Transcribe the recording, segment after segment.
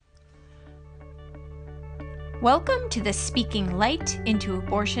Welcome to the Speaking Light into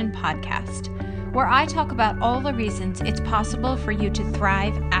Abortion podcast, where I talk about all the reasons it's possible for you to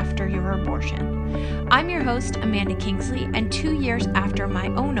thrive after your abortion. I'm your host, Amanda Kingsley, and 2 years after my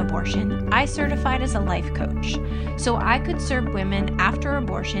own abortion, I certified as a life coach, so I could serve women after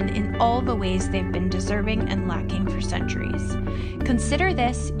abortion in all the ways they've been deserving and lacking for centuries. Consider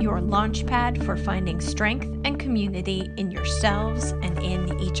this your launch pad for finding strength and community in yourselves and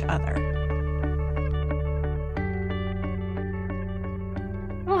in each other.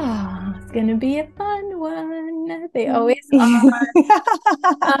 Oh, it's gonna be a fun one. They always are.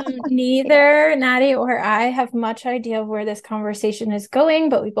 Neither Natty or I have much idea of where this conversation is going,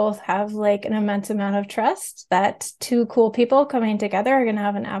 but we both have like an immense amount of trust that two cool people coming together are gonna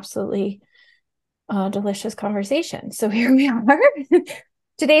have an absolutely delicious conversation. So here we are.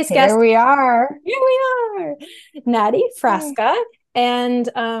 Today's guest. Here we are. Natty Frasca, and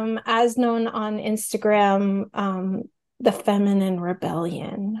as known on Instagram, the Feminine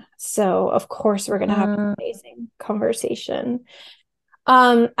Rebellion. So of course we're gonna have an amazing conversation.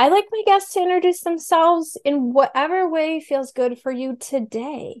 I like my guests to introduce themselves in whatever way feels good for you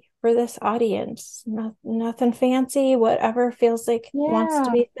today for this audience. Nothing fancy, whatever feels like wants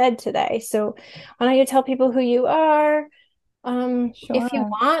to be said today. So why don't you tell people who you are? Sure. If you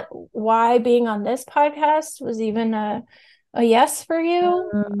want, why being on this podcast was even a yes for you.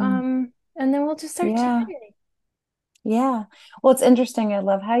 And then we'll just start chatting. Yeah. Well, it's interesting. I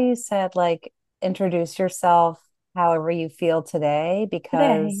love how you said, like, introduce yourself however you feel today,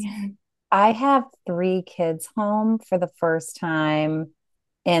 because I have 3 kids home for the first time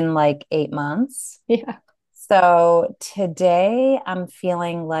in like 8 months. Yeah. So today I'm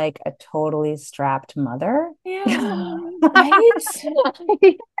feeling like a totally strapped mother. Yeah. Right?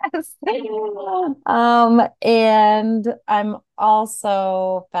 Yes. And I'm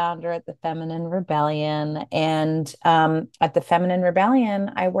also founder at the Feminine Rebellion. And at the Feminine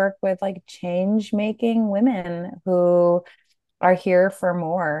Rebellion, I work with like change-making women who are here for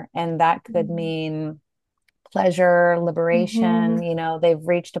more. And that could mean pleasure, liberation. You know, they've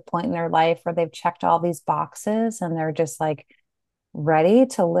reached a point in their life where they've checked all these boxes and they're just like ready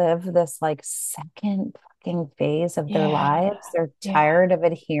to live this like second fucking phase of their lives. They're tired of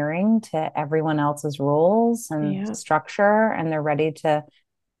adhering to everyone else's rules and structure, and they're ready to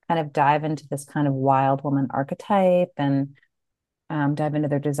kind of dive into this kind of wild woman archetype and dive into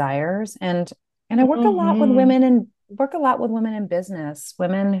their desires. And I work a lot with women and work a lot with women in business,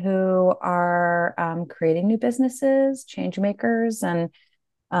 women who are creating new businesses, change makers, and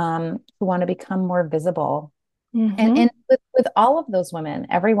who want to become more visible. And with all of those women,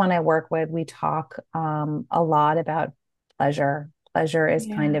 everyone I work with, we talk a lot about pleasure. Pleasure is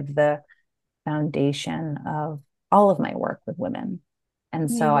kind of the foundation of all of my work with women. And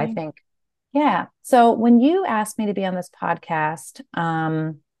so I think, so when you asked me to be on this podcast,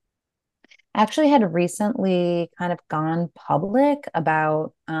 I actually had recently kind of gone public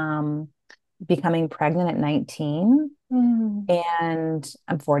about becoming pregnant at 19, and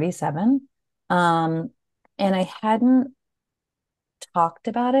I'm 47. And I hadn't talked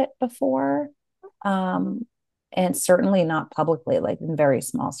about it before, and certainly not publicly, like in very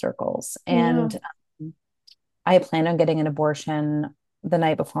small circles. And I planned on getting an abortion. The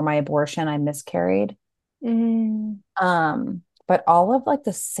night before my abortion, I miscarried. But all of like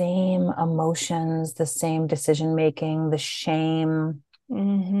the same emotions, the same decision making, the shame, you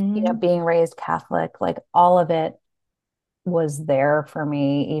know, being raised Catholic, like all of it was there for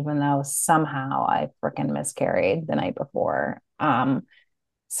me, even though somehow I freaking miscarried the night before.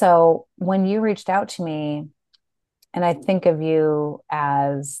 So when you reached out to me, and I think of you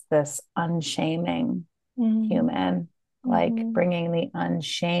as this unshaming human, like bringing the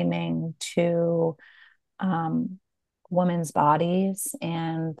unshaming to women's bodies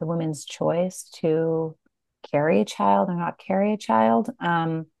and the women's choice to carry a child or not carry a child.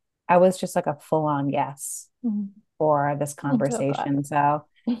 I was just like a full-on yes for this conversation. So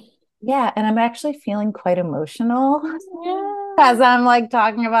yeah, and I'm actually feeling quite emotional as I'm like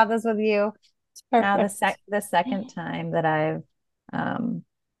talking about this with you. Now the second time that I've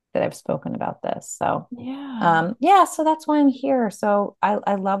spoken about this. So so that's why I'm here. So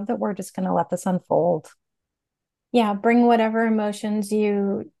I love that we're just gonna let this unfold. Yeah, bring whatever emotions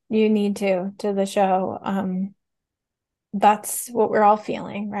you need to the show. That's what we're all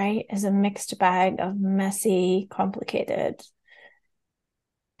feeling, right? Is a mixed bag of messy, complicated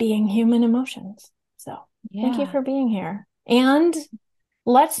being human emotions. So thank you for being here. And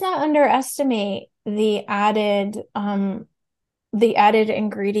let's not underestimate the added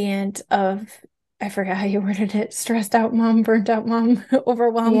ingredient of I forgot how you worded it, stressed out mom, burnt out mom,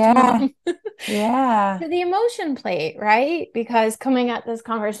 overwhelmed Yeah. mom. Yeah. To the emotion plate, right? Because coming at this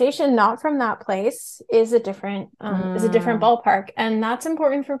conversation not from that place is a different Mm. ballpark. And that's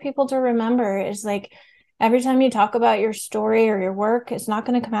important for people to remember, is like every time you talk about your story or your work, it's not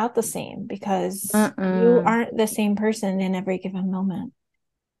going to come out the same, because you Mm-mm. aren't the same person in every given moment.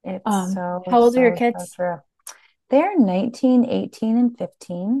 It's so, How old are your so, so kids? true. They're 19, 18, and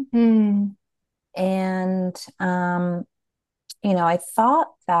 15. Hmm. And, I thought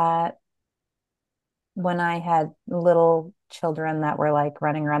that when I had little children that were like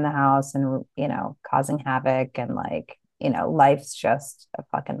running around the house and, causing havoc and like, life's just a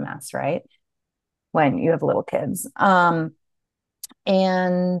fucking mess, right? When you have little kids. And,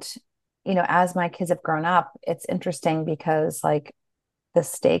 as my kids have grown up, it's interesting because like the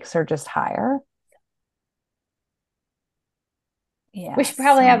stakes are just higher. We should Yes,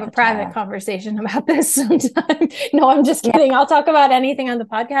 probably I'm have at a the private chat. conversation about this sometime. No, I'm just Yeah. kidding. I'll talk about anything on the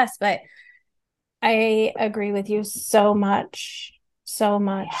podcast, but I agree with you so much. So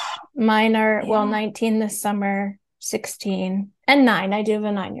much. Yeah. Mine are, well, Yeah. 19 this summer, 16, and 9. I do have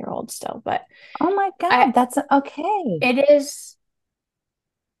a 9-year-old still, but Oh my I God, that's okay. it is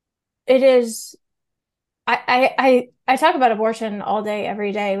it is I talk about abortion all day,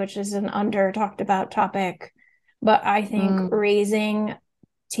 every day, which is an under talked about topic. But I think Mm. raising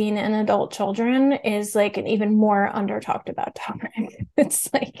teen and adult children is like an even more under talked about topic.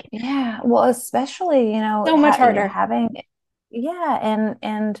 It's like Yeah, well, especially, so much harder. having, yeah,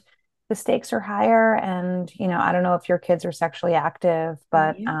 and the stakes are higher. And, I don't know if your kids are sexually active,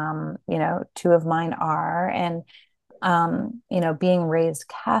 but, Yeah. two of mine are. And, being raised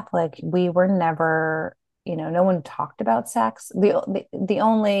Catholic, we were never, no one talked about sex. The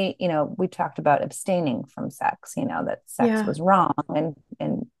only, we talked about abstaining from sex, that sex Yeah. was wrong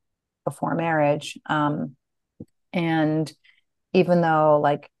and before marriage. And even though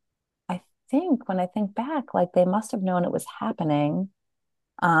like I think when I think back, like they must have known it was happening,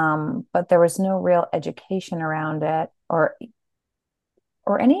 but there was no real education around it or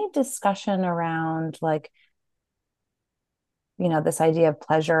any discussion around like, this idea of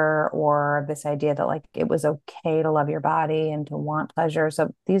pleasure or this idea that like it was okay to love your body and to want pleasure.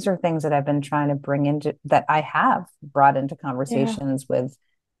 So these are things that I've been trying to bring into that I have brought into Yeah. conversations with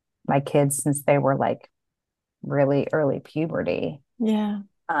my kids since they were like really early puberty. Yeah.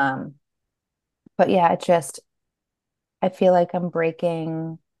 Um, but yeah, it just I feel like I'm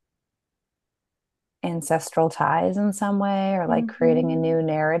breaking ancestral ties in some way or like creating a Mhm. new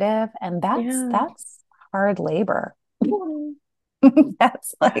narrative. And that's Yeah. that's hard labor.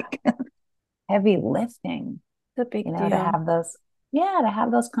 That's like heavy lifting, It's a big to deal. have those, yeah, to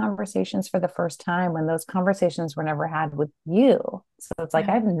have those conversations for the first time when those conversations were never had with you. So it's like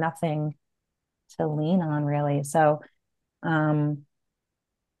I Yeah. have nothing to lean on really. So um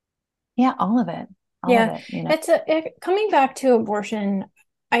yeah, all of it. All of Yeah. it. Coming back to abortion,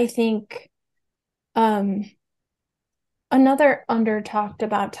 I think um another under talked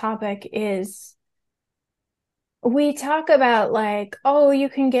about topic is we talk about like, oh, you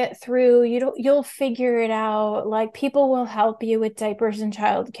can get through, you'll figure it out, like people will help you with diapers and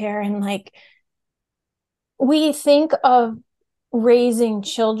childcare, and like we think of raising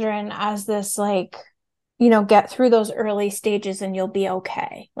children as this like, get through those early stages and you'll be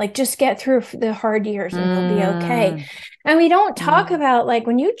okay. Like just get through the hard years and you'll be okay. Mm, And we don't talk mm, about like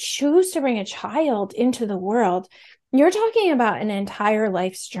when you choose to bring a child into the world, you're talking about an entire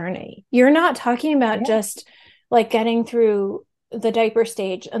life's journey. You're not talking about yeah. just like getting through the diaper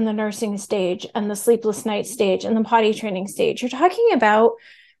stage and the nursing stage and the sleepless night stage and the potty training stage. You're talking about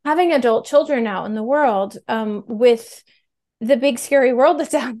having adult children out in the world, with the big scary world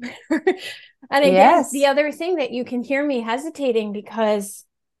that's out there. And again, the Yes. other thing that you can hear me hesitating because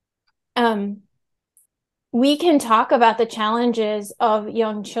um we can talk about the challenges of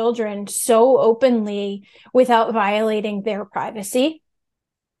young children so openly without violating their privacy.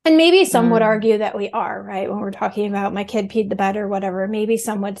 And maybe some would Mm, argue that we are, right? When we're talking about my kid peed the bed or whatever, maybe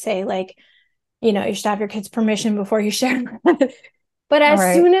some would say like, you should have your kid's permission before you share. But all as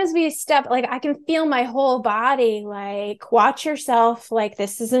right. soon as we step, like I can feel my whole body, like watch yourself, like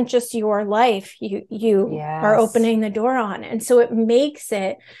this isn't just your life. You are Yes. opening the door on. And so it makes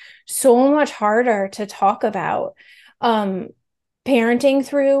it so much harder to talk about um parenting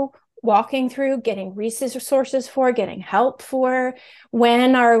through, walking through, getting resources for, getting help for,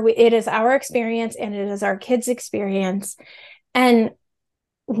 when it is our experience and it is our kids' experience. And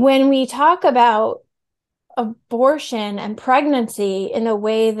when we talk about abortion and pregnancy in a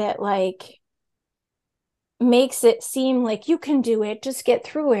way that like makes it seem like you can do it, just get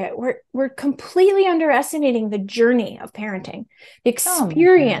through it. We're completely underestimating the journey of parenting, the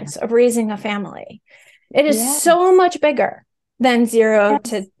experience of raising a family. It is so much bigger than 0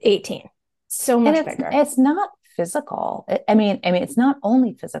 to 18. So much bigger. It's not physical. I mean, it's not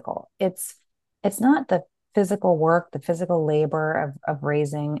only physical. It's not the physical work, the physical labor of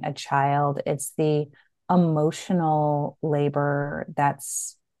raising a child. It's the emotional labor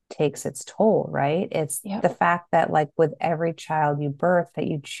that's takes its toll, right? It's the fact that like with every child you birth, that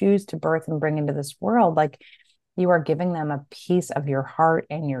you choose to birth and bring into this world, like you are giving them a piece of your heart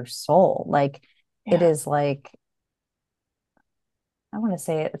and your soul. Like it is like, I want to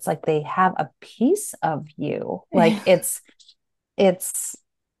say it's like they have a piece of you. Like it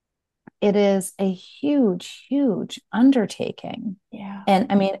is a huge, huge undertaking. Yeah.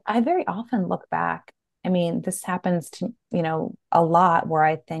 And I mean, I very often look back. I mean, this happens to, a lot where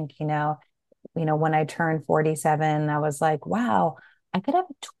I think, when I turned 47, I was like, wow, I could have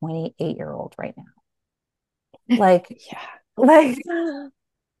a 28-year-old right now. Like, like,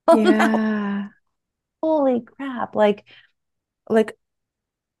 yeah. holy crap. Like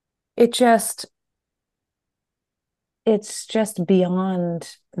it's just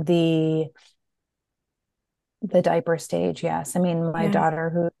beyond the diaper stage. Yes. I mean, my daughter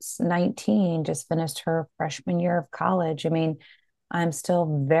who's 19 just finished her freshman year of college. I mean, I'm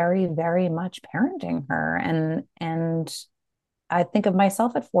still very, very much parenting her. And I think of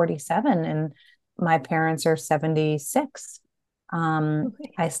myself at 47 and my parents are 76.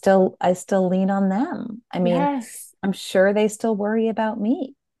 I still lean on them. I mean, I'm sure they still worry about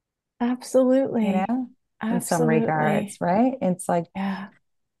me. Absolutely. In some regards, right? It's like,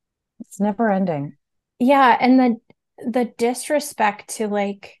 it's never ending. Yeah. And the disrespect to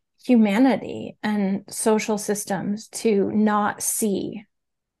like humanity and social systems to not see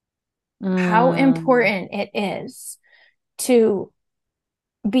how important it is to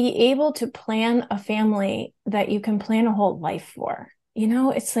be able to plan a family that you can plan a whole life for.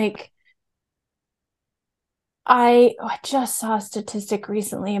 It's like, I just saw a statistic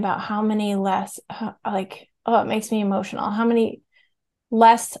recently about how many less, it makes me emotional, how many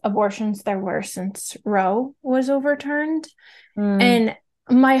less abortions there were since Roe was overturned. And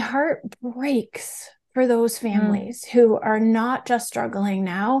my heart breaks for those families who are not just struggling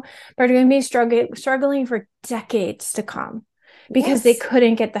now, but are going to be struggling for decades to come because they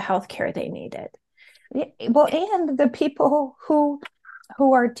couldn't get the health care they needed. Well, and the people who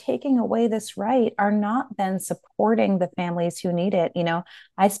are taking away this right are not then supporting the families who need it.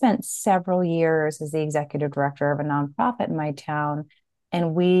 I spent several years as the executive director of a nonprofit in my town,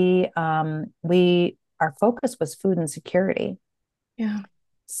 and we our focus was food insecurity. Yeah.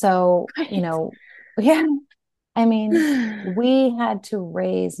 So, I mean, we had to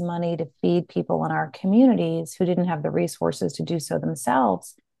raise money to feed people in our communities who didn't have the resources to do so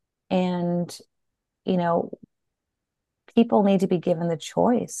themselves. And, people need to be given the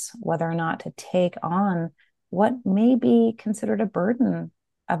choice whether or not to take on what may be considered a burden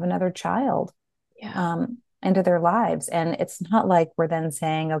of another child into their lives. And it's not like we're then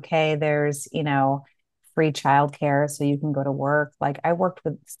saying, okay, there's, free childcare so you can go to work. Like I worked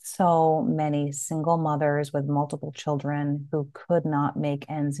with so many single mothers with multiple children who could not make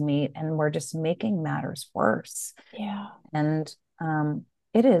ends meet and were just making matters worse. Yeah. And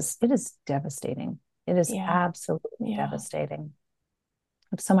it is devastating. It is absolutely devastating. I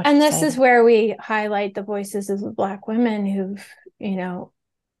have so much and to this say. Is where we highlight the voices of the Black women who've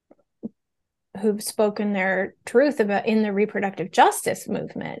spoken their truth about in the reproductive justice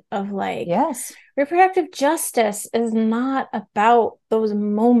movement of like, reproductive justice is not about those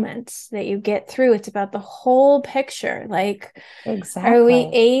moments that you get through. It's about the whole picture. Like, are we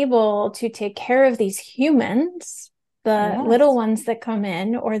able to take care of these humans, the little ones that come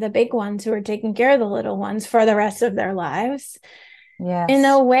in, or the big ones who are taking care of the little ones for the rest of their lives in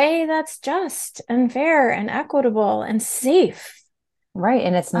a way that's just and fair and equitable and safe? Right.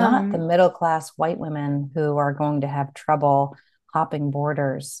 And it's not the middle class white women who are going to have trouble hopping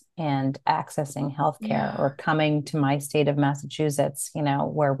borders and accessing healthcare or coming to my state of Massachusetts,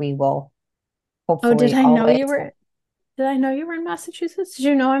 where we will hopefully. Did I know you were in Massachusetts? Did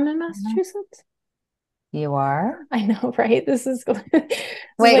you know I'm in Massachusetts? You are? I know, right? This is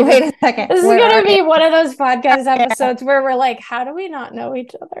wait a second. This is going to be one of those podcast episodes where we're like, how do we not know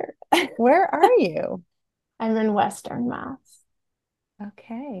each other? Where are you? I'm in Western Mass.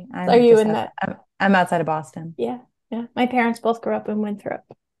 Okay. Are you in that? I'm outside of Boston. Yeah. My parents both grew up in Winthrop.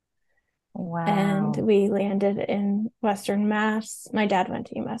 Wow. And we landed in Western Mass. My dad went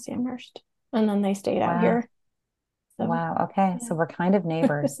to UMass Amherst, and then they stayed out here. So, wow. Okay. So we're kind of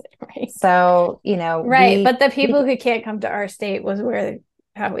neighbors. right. So, Right. But the people who can't come to our state was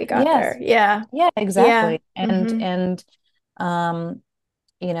how we got yes. there. Yeah. Yeah, Yeah. exactly. Mm-hmm. Um,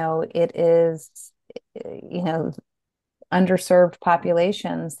 it is, underserved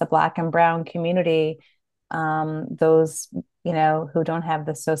populations, the Black and Brown community, those, who don't have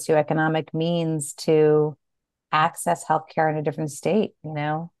the socioeconomic means to access healthcare in a different state,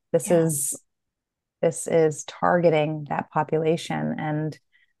 this Yeah. is targeting that population. And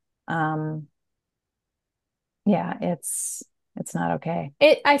yeah, it's not okay.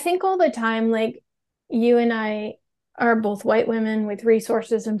 I think all the time, like you and I are both white women with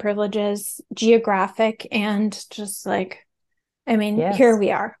resources and privileges, geographic and just like, I mean, here Yes.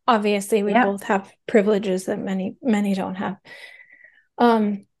 we are. Obviously, we Yeah. both have privileges that many don't have.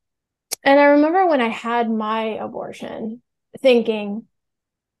 And I remember when I had my abortion, thinking,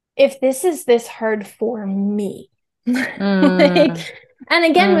 if this is this hard for me, Mm, and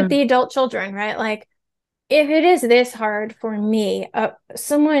again with mm, the adult children, right? Like, if it is this hard for me,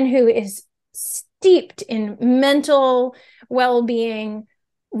 someone who is steeped in mental well-being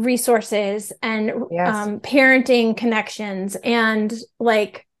resources and yes. parenting connections, and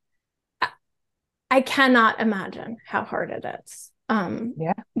like, I cannot imagine how hard it is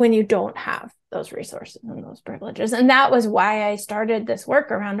Yeah. when you don't have those resources and those privileges. And that was why I started this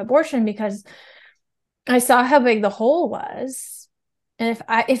work around abortion, because I saw how big the hole was. And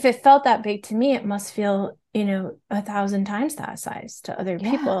if it felt that big to me, it must feel, 1,000 times that size to other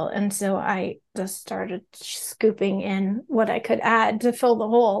Yeah. people. And so I just started scooping in what I could add to fill the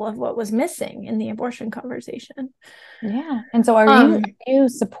hole of what was missing in the abortion conversation. Yeah. And so are you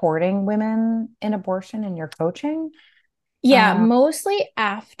supporting women in abortion in your coaching? Yeah, mostly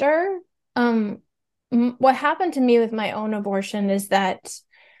after. What happened to me with my own abortion is that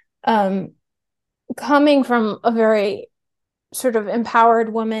um, coming from a very sort of empowered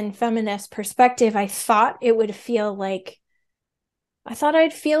woman feminist perspective, I thought I'd feel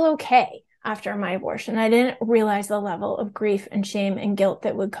okay after my abortion. I didn't realize the level of grief and shame and guilt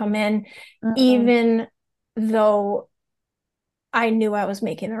that would come in, even though I knew I was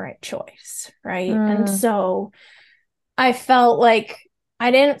making the right choice, right? And so I felt like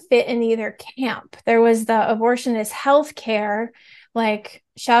I didn't fit in either camp. There was the abortionist healthcare, like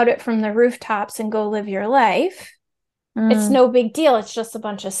shout it from the rooftops and go live your life. It's no big deal. It's just a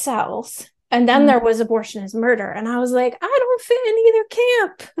bunch of cells. And then there was abortion is murder. And I was like, I don't fit in either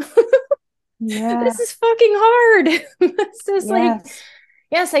camp. Yeah. This is fucking hard. It's just like, Yes.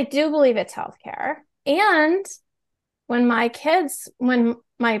 yes, I do believe it's healthcare. And when my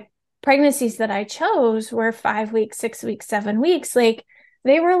pregnancies that I chose were 5 weeks, 6 weeks, 7 weeks, like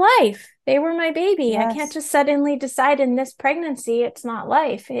they were life. They were my baby. Yes. I can't just suddenly decide in this pregnancy it's not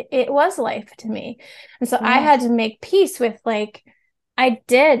life. It was life to me. And so I had to make peace with, like, I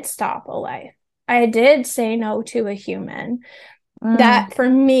did stop a life. I did say no to a human. That for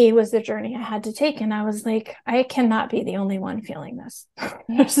me was the journey I had to take. And I was like, I cannot be the only one feeling this.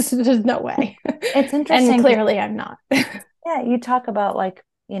 There's no way. It's interesting. And clearly I'm not. Yeah, you talk about, like,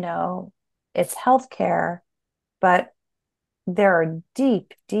 it's healthcare, but there are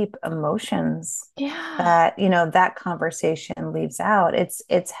deep, deep emotions that, that conversation leaves out. It's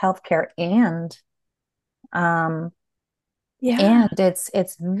healthcare and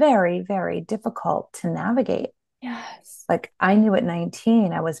it's very, very difficult to navigate. Yes. Like, I knew at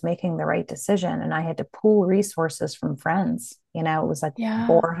 19 I was making the right decision, and I had to pool resources from friends. It was like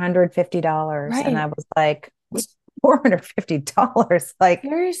 $450. Right. And I was like, $450. Like,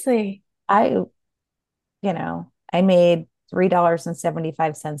 seriously. I made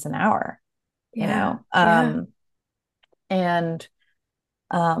 $3.75 an hour, and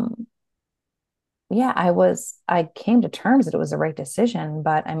I came to terms that it was the right decision,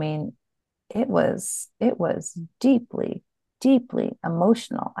 but I mean, it was deeply, deeply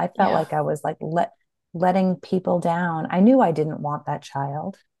emotional. I felt like I was like letting people down. I knew I didn't want that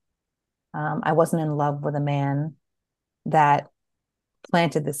child. I wasn't in love with a man that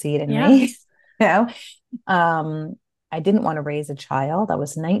planted the seed in me. I didn't want to raise a child. I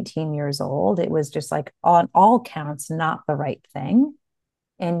was 19 years old. It was just like, on all counts, not the right thing.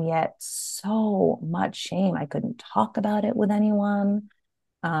 And yet so much shame. I couldn't talk about it with anyone.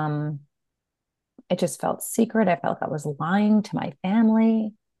 It just felt secret. I felt like I was lying to my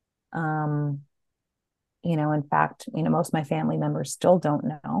family. In fact, most of my family members still don't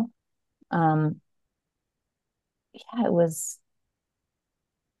know. It was,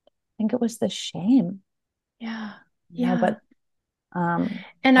 I think it was the shame. But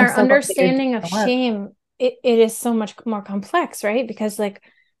and our understanding of shame, it is so much more complex, right? Because, like,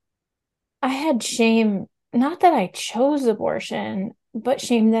 I had shame not that I chose abortion, but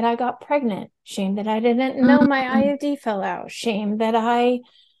shame that I got pregnant, shame that I didn't know my IUD fell out, shame that I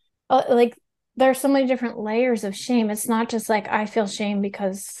like there's so many different layers of shame. It's not just like I feel shame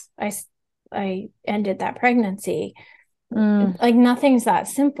because I ended that pregnancy. Like nothing's that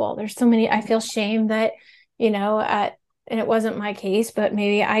simple. There's so many. I feel shame that, and it wasn't my case, but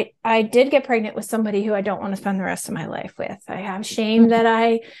maybe I did get pregnant with somebody who I don't want to spend the rest of my life with. I have shame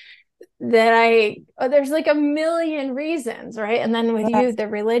that there's like a million reasons, right? And then with you, the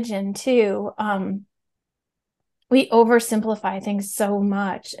religion too. We oversimplify things so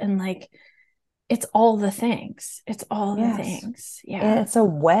much, and like it's all the things. It's all the things. Yeah. It's a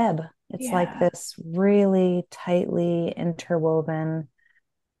web. It's Yeah. like this really tightly interwoven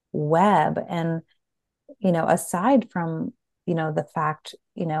web. And, aside from, the fact,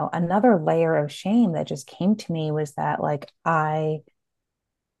 another layer of shame that just came to me was that like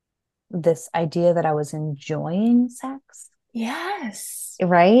this idea that I was enjoying sex. Yes.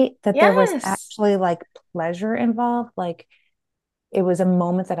 Right? That there was Yes. actually like pleasure involved. Like it was a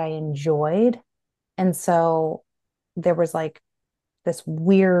moment that I enjoyed. And so there was like this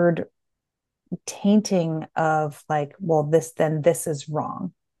weird tainting of like, well, this is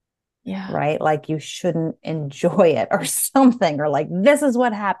wrong. Yeah. Right? Like you shouldn't enjoy it or something, or like this is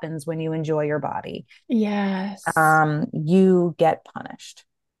what happens when you enjoy your body. Yes. You get punished.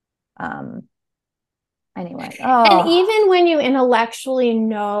 Anyway. And even when you intellectually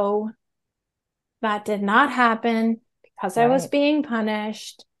know that did not happen because I was being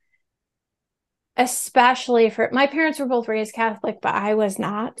punished, especially for my parents were both raised Catholic, but I was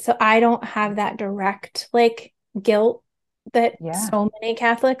not. So I don't have that direct like guilt that so many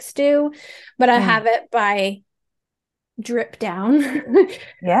Catholics do, but I have it by drip down.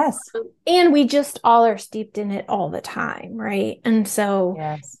 Yes. And we just all are steeped in it all the time, right? And so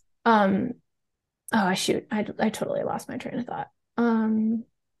oh shoot, I totally lost my train of thought. I don't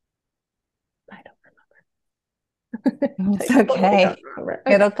remember. It's okay.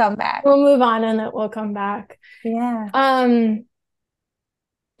 It'll come back. We'll move on and it will come back. Yeah. And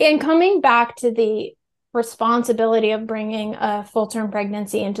coming back to the responsibility of bringing a full-term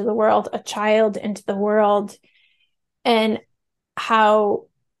pregnancy into the world, a child into the world, and how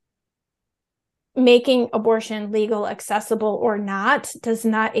making abortion legal, accessible, or not does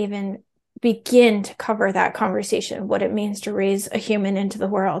not even begin to cover that conversation, what it means to raise a human into the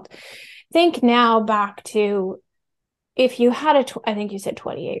world. Think now back to if you had I think you said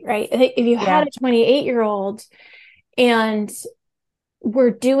 28, right? If you had a 28-year-old and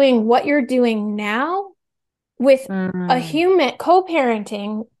we're doing what you're doing now with a human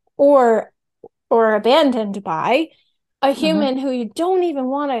co-parenting or abandoned by a human who you don't even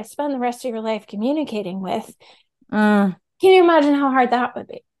want to spend the rest of your life communicating with. Can you imagine how hard that would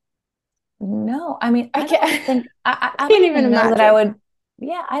be? No, I mean, I can't even know imagine that I would.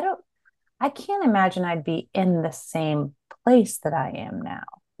 Yeah, I can't imagine I'd be in the same place that I am now.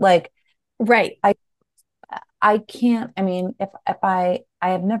 Like, right. I can't, I mean, if I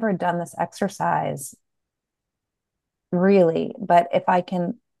have never done this exercise really, but if I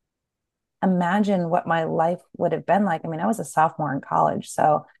can imagine what my life would have been like. I mean, I was a sophomore in college,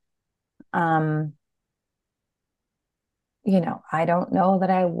 so I don't know that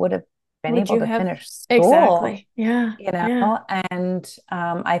I would have been able to finish school. Exactly. Yeah. And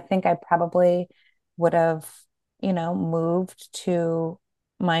I think I probably would have, moved to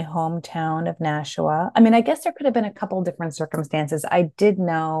my hometown of Nashua. I mean, I guess there could have been a couple different circumstances. I did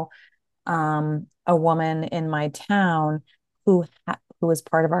know a woman in my town who was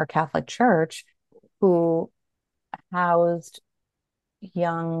part of our Catholic church who housed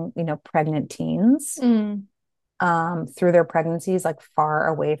young, pregnant teens through their pregnancies, like far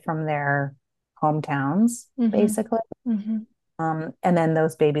away from their hometowns, basically. And then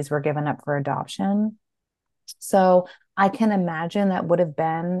those babies were given up for adoption. So I can imagine that would have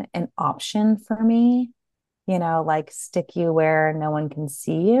been an option for me, like stick you where no one can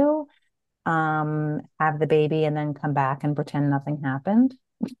see you, have the baby and then come back and pretend nothing happened.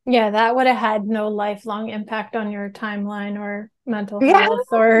 Yeah, that would have had no lifelong impact on your timeline or mental health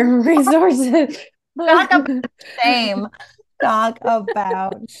or resources. Talk about shame. Talk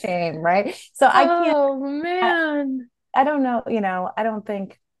about shame, right? So I can't. Oh man. I don't know, I don't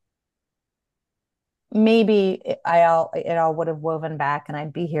think maybe it all would have woven back and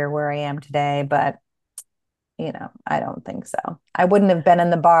I'd be here where I am today, but I don't think so. I wouldn't have been in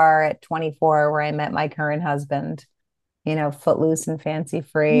the bar at 24 where I met my current husband, footloose and fancy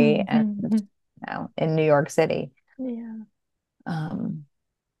free and in New York City. Yeah.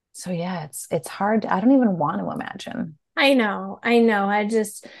 So yeah, it's hard. I don't even want to imagine. I know. I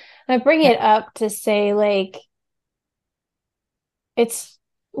I bring it up to say, like,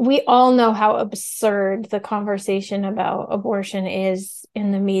 we all know how absurd the conversation about abortion is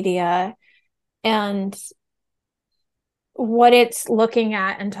in the media, and what it's looking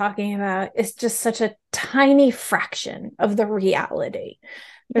at and talking about is just such a tiny fraction of the reality.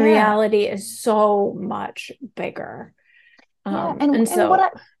 The reality is so much bigger. And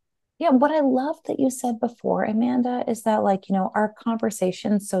what I love that you said before, Amanda, is that, like, our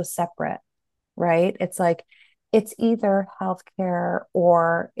conversation's so separate, right? It's like, it's either healthcare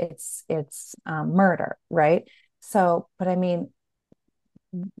or it's murder, right? So, but I mean,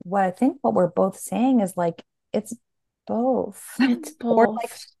 what we're both saying is, like, it's both. It's Or, both.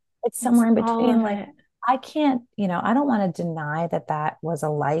 like, it's somewhere in between. Like, I can't, I don't want to deny that was a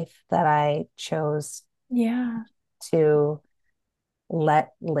life that I chose to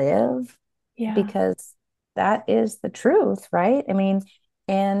let live, because that is the truth, right? I mean,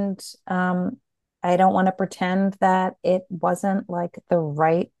 and I don't want to pretend that it wasn't, like, the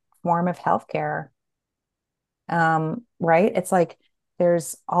right form of healthcare. Right? It's like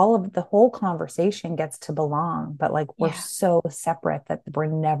there's all of the whole conversation gets to belong, but, like, we're so separate that we're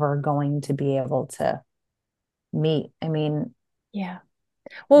never going to be able to meet. I mean,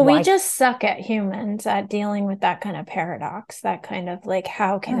 well, we just suck at humans at dealing with that kind of paradox, that kind of, like,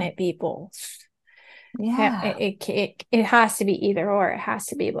 how can it be both? It has to be either or. It has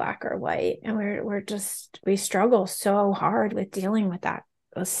to be black or white, and we struggle so hard with dealing with that,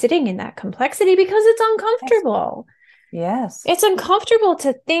 sitting in that complexity, because it's uncomfortable. Yes. It's uncomfortable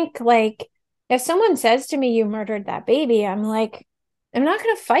to think, like, if someone says to me, you murdered that baby, I'm like, I'm not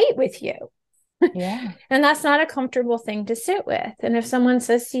going to fight with you. And that's not a comfortable thing to sit with. And if someone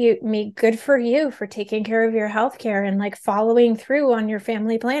says to me, good for you for taking care of your healthcare and, like, following through on your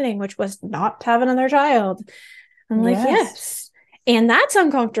family planning, which was not to have another child, I'm like, yes. And that's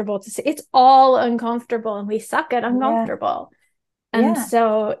uncomfortable to say. It's all uncomfortable, and we suck at uncomfortable. And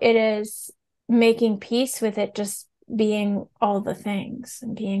so it is making peace with it just being all the things,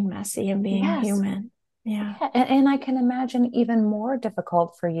 and being messy, and being human. And I can imagine even more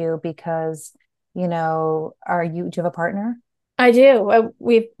difficult for you because, do you have a partner? I do.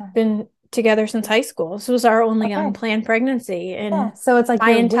 We've been together since high school. This was our only unplanned pregnancy. And so it's like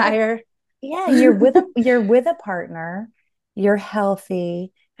my entire you're with a partner, you're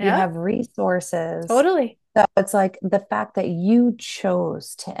healthy, you have resources. Totally. So it's like the fact that you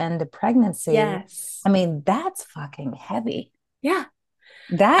chose to end a pregnancy. I mean, that's fucking heavy.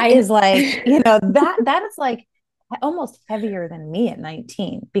 That is like, that is like almost heavier than me at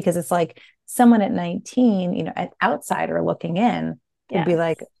 19, because it's like someone at 19, an outsider looking in could be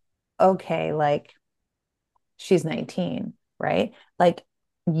like, okay, like, she's 19, right? Like,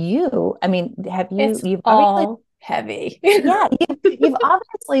 I mean, you've all heavy. You've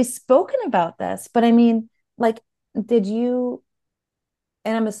obviously spoken about this, but I mean, like, did you,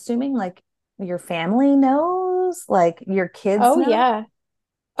 and I'm assuming, like, your family knows, like, your kids know?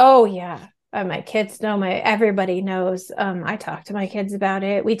 Oh yeah. My kids know, everybody knows. I talk to my kids about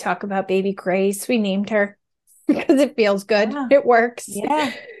it. We talk about baby Grace. We named her because it feels good. It works.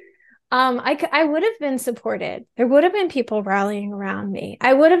 I would have been supported. There would have been people rallying around me.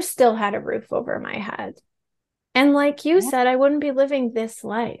 I would have still had a roof over my head. And like you said, I wouldn't be living this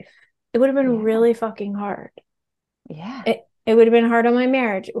life. It would have been really fucking hard. It would have been hard on my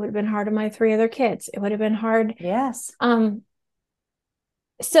marriage. It would have been hard on my 3 other kids. It would have been hard.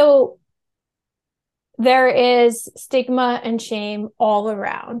 So there is stigma and shame all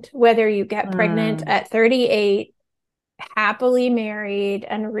around, whether you get pregnant at 38, happily married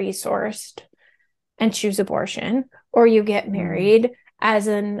and resourced, and choose abortion, or you get married as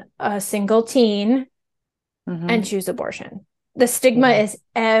a single teen and choose abortion. The stigma is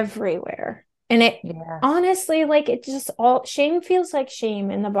everywhere. And it honestly, like, it just shame feels like shame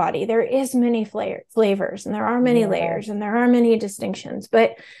in the body. There is many flavors, and there are many layers, and there are many distinctions,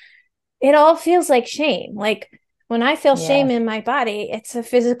 but it all feels like shame. Like, when I feel shame in my body, it's a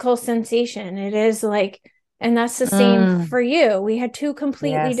physical sensation. It is like, and that's the same for you. We had 2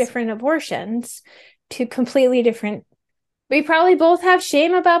 completely different abortions, 2 completely different. We probably both have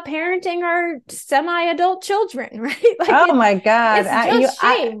shame about parenting our semi-adult children, right? Like, oh my God. It's just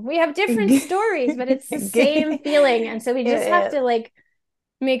shame. We have different stories, but it's the same feeling. And so we just have to, like,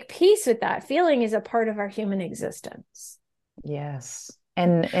 make peace with that. Feeling is a part of our human existence. Yes.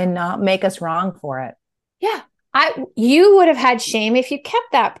 And not make us wrong for it. You would have had shame if you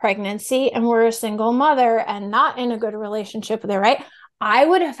kept that pregnancy and were a single mother and not in a good relationship with her, right? I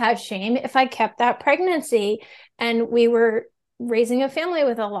would have had shame if I kept that pregnancy and we were raising a family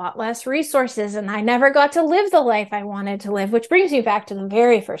with a lot less resources, and I never got to live the life I wanted to live, which brings me back to the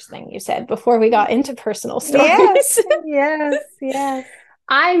very first thing you said before we got into personal stories. Yes.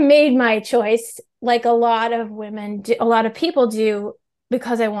 I made my choice like a lot of women do, a lot of people do,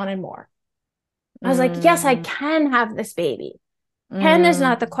 because I wanted more. I was like, yes, I can have this baby. Can is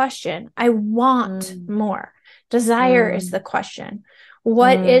not the question. I want more. Desire is the question.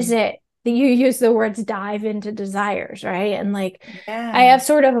 What is it that you use the words dive into desires, right? And like, I have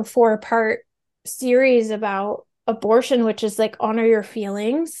sort of a 4-part series about abortion, which is like honor your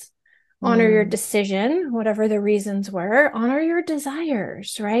feelings, honor your decision, whatever the reasons were, honor your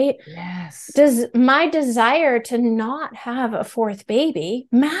desires, right? Yes. Does my desire to not have a 4th baby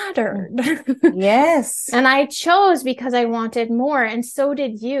mattered? Yes. And I chose because I wanted more. And so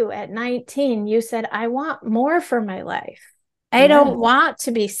did you at 19. You said, I want more for my life. I don't want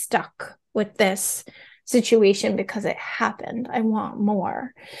to be stuck with this situation because it happened. I want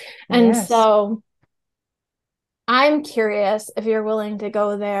more. And so I'm curious if you're willing to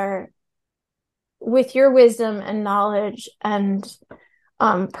go there with your wisdom and knowledge and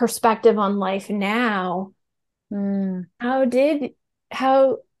perspective on life now. How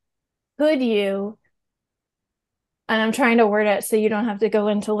could you, and I'm trying to word it so you don't have to go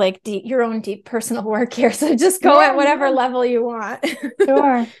into like your own deep personal work here, so just go at whatever level you want.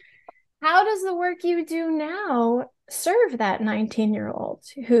 Sure. How does the work you do now serve that 19-year-old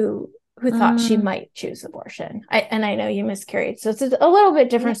who thought she might choose abortion? I know you miscarried, so it's a little bit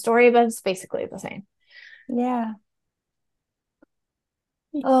different story, but it's basically the same. Yeah.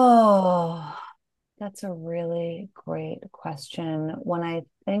 Oh, that's a really great question. When I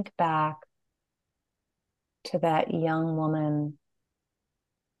think back to that young woman,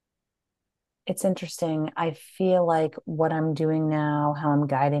 it's interesting. I feel like what I'm doing now, how I'm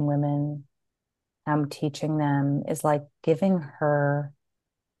guiding women, how I'm teaching them, is like giving her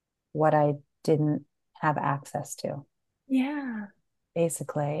what I didn't have access to. Yeah.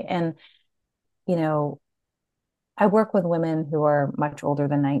 Basically. And, you know, I work with women who are much older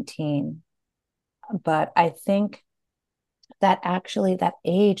than 19, but I think that actually that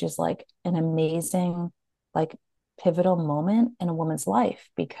age is like an amazing, like pivotal moment in a woman's life,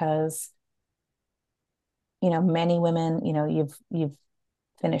 because, you know, many women, you know, you've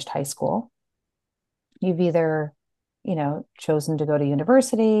finished high school, you've either, you know, chosen to go to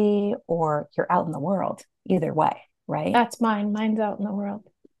university, or you're out in the world, either way, right? That's mine. Mine's out in the world.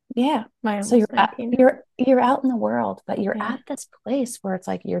 Yeah. Mine So you're out in the world, but you're Yeah. at this place where it's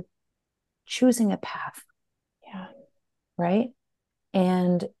like you're choosing a path. Yeah. Right.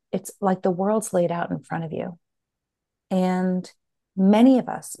 And it's like the world's laid out in front of you. And many of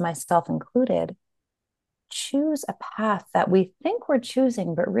us, myself included, choose a path that we think we're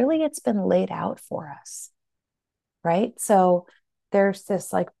choosing, but really it's been laid out for us. Right. So there's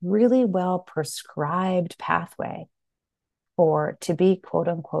this like really well prescribed pathway to be quote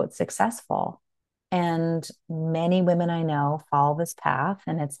unquote successful. And many women I know follow this path,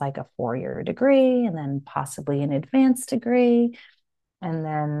 and it's like a 4-year degree, and then possibly an advanced degree, and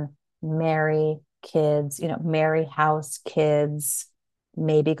then marry, kids, you know, marry, house, kids,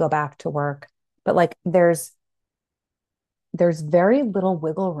 maybe go back to work. But like there's very little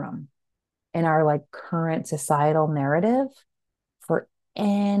wiggle room in our like current societal narrative for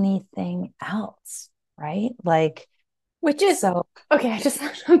anything else, right? Like, which is so okay. I just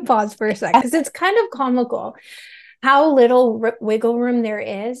have to pause for a sec, because it's kind of comical how little wiggle room there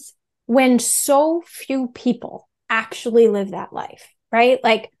is when so few people actually live that life, right?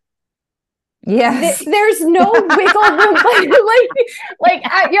 Like, yes, there's no wiggle room.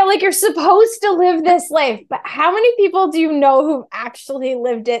 You're supposed to live this life, but how many people do you know who've actually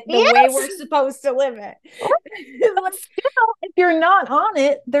lived it the way we're supposed to live it? If you're not on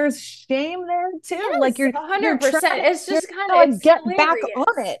it, there's shame there too. Yes, like you're 100%. It's just kind of of get hilarious. back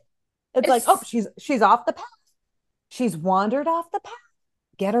on it. It's like, oh, she's off the path. She's wandered off the path.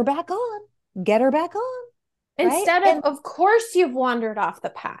 Get her back on. Get her back on. Instead of course you've wandered off the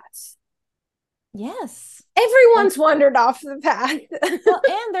path. Yes. Everyone's wandered off the path. Well,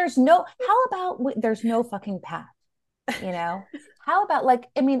 and how about there's no fucking path, you know? How about like,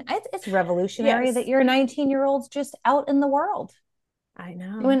 I mean, it's revolutionary that your 19-year-old's just out in the world. I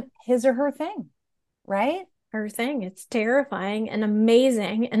know. Doing his or her thing, right? Her thing. It's terrifying and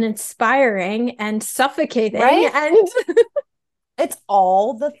amazing and inspiring and suffocating. Right? And it's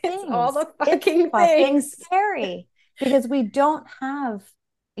all the things. It's all the fucking things. Scary, because we don't have,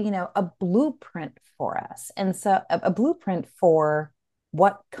 you know, a blueprint for us. And so a blueprint for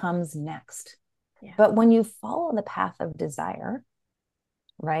what comes next. Yeah. But when you follow the path of desire,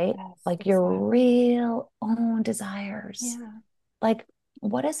 right? Yes, like your real own desires. Yeah. like,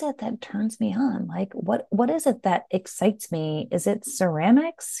 what is it that turns me on? Like, what is it that excites me? Is it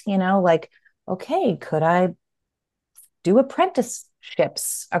ceramics? Like, okay, could I do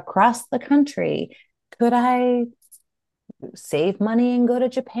apprenticeships across the country? Could I save money and go to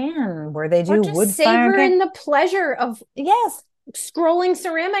Japan where they Or do just wood savor firing? in the pleasure of Yes, scrolling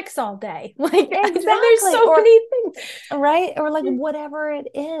ceramics all day. Like there's exactly. so many things. Right? Or like whatever it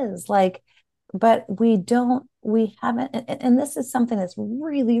is. Like, but we haven't, and this is something that's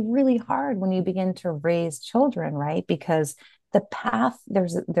really, really hard when you begin to raise children, right? Because the path,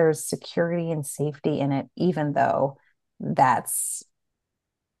 there's security and safety in it, even though that's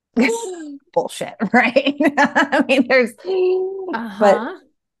bullshit, right? I mean, but Uh-huh.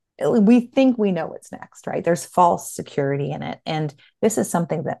 we think we know what's next, right? There's false security in it. And this is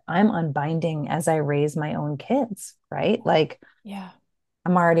something that I'm unbinding as I raise my own kids, right? Like, Yeah.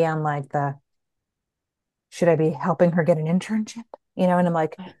 I'm already on like should I be helping her get an internship? And I'm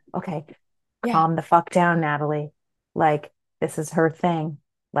like, okay, Yeah. calm the fuck down, Natalie. Like, this is her thing.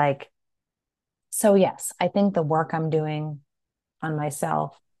 Like, so yes, I think the work I'm doing on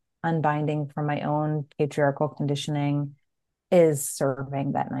myself, unbinding from my own patriarchal conditioning, is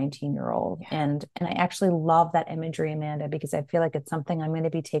serving that 19-year-old. Yeah. And I actually love that imagery, Amanda, because I feel like it's something I'm going to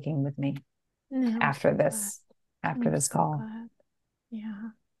be taking with me after this call. Glad. Yeah.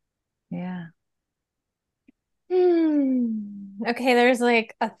 Yeah. Okay, there's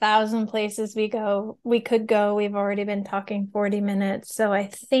like 1,000 places we could go. We've already been talking 40 minutes. So I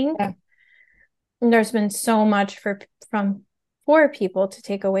think there's been so much for people to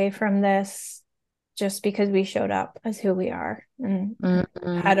take away from this, just because we showed up as who we are and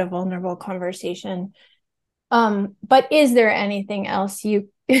had a vulnerable conversation. But is there anything else you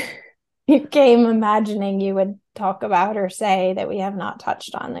came imagining you would talk about or say that we have not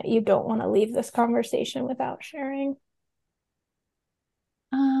touched on that you don't want to leave this conversation without sharing?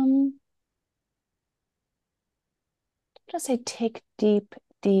 Just say, take deep,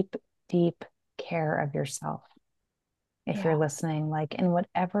 deep, deep care of yourself. If you're listening, like, in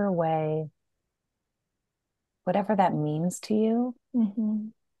whatever way, whatever that means to you.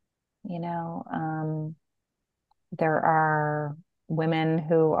 There are women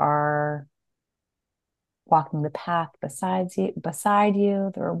who are walking the path beside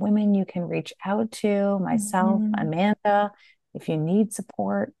you. There are women you can reach out to, myself, Amanda, if you need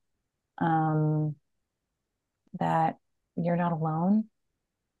support, that you're not alone.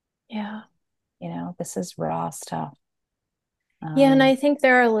 Yeah. This is raw stuff. Yeah. And I think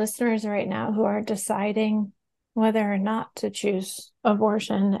there are listeners right now who are deciding whether or not to choose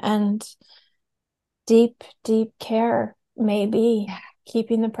abortion, and deep, deep care may be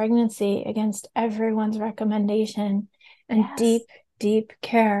keeping the pregnancy against everyone's recommendation, and deep, deep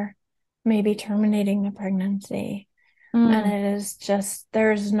care may be terminating the pregnancy. And it is just,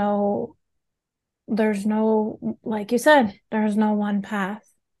 there's no, like you said, there's no one path.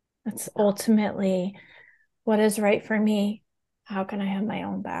 It's ultimately what is right for me. How can I have my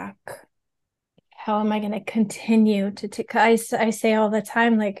own back? How am I going to continue to take? I say all the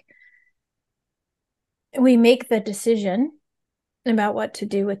time, like, we make the decision about what to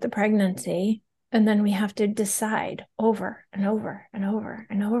do with the pregnancy, and then we have to decide over and over and over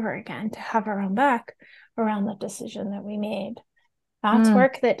and over again to have our own back around the decision that we made. That's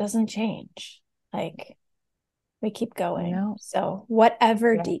work that doesn't change. Like, we keep going. So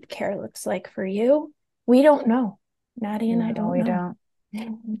whatever deep care looks like for you, we don't know. Maddie and I don't know.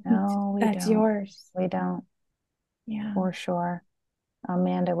 No, we That's don't. yours. We don't. Yeah. For sure.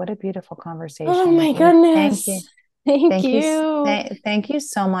 Amanda, what a beautiful conversation. Oh my goodness. Thank you. Thank you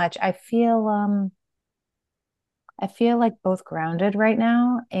so much. I feel like both grounded right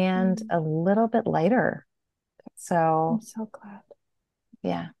now and a little bit lighter. So I'm so glad.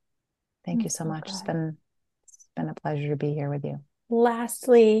 Yeah. Thank you so much. It's been a pleasure to be here with you.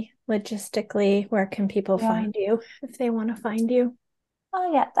 Lastly, logistically, where can people find you if they want to find you?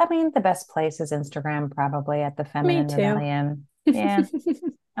 Oh yeah. I mean, the best place is Instagram, probably, at the Feminine Rebellion. Yeah.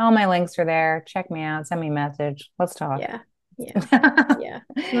 All my links are there. Check me out. Send me a message. Let's talk. Yeah.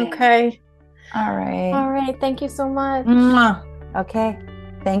 Okay. All right. Thank you so much. Okay.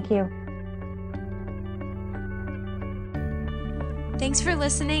 Thank you. Thanks for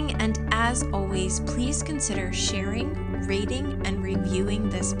listening, and as always, please consider sharing, rating, and reviewing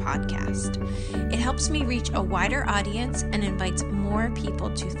this podcast. It helps me reach a wider audience and invites more people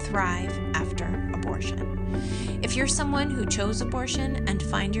to thrive after abortion. If you're someone who chose abortion and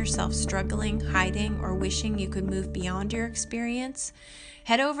find yourself struggling, hiding, or wishing you could move beyond your experience,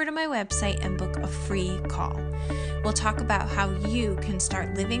 head over to my website and book a free call. We'll talk about how you can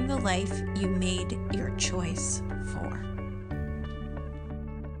start living the life you made your choice for.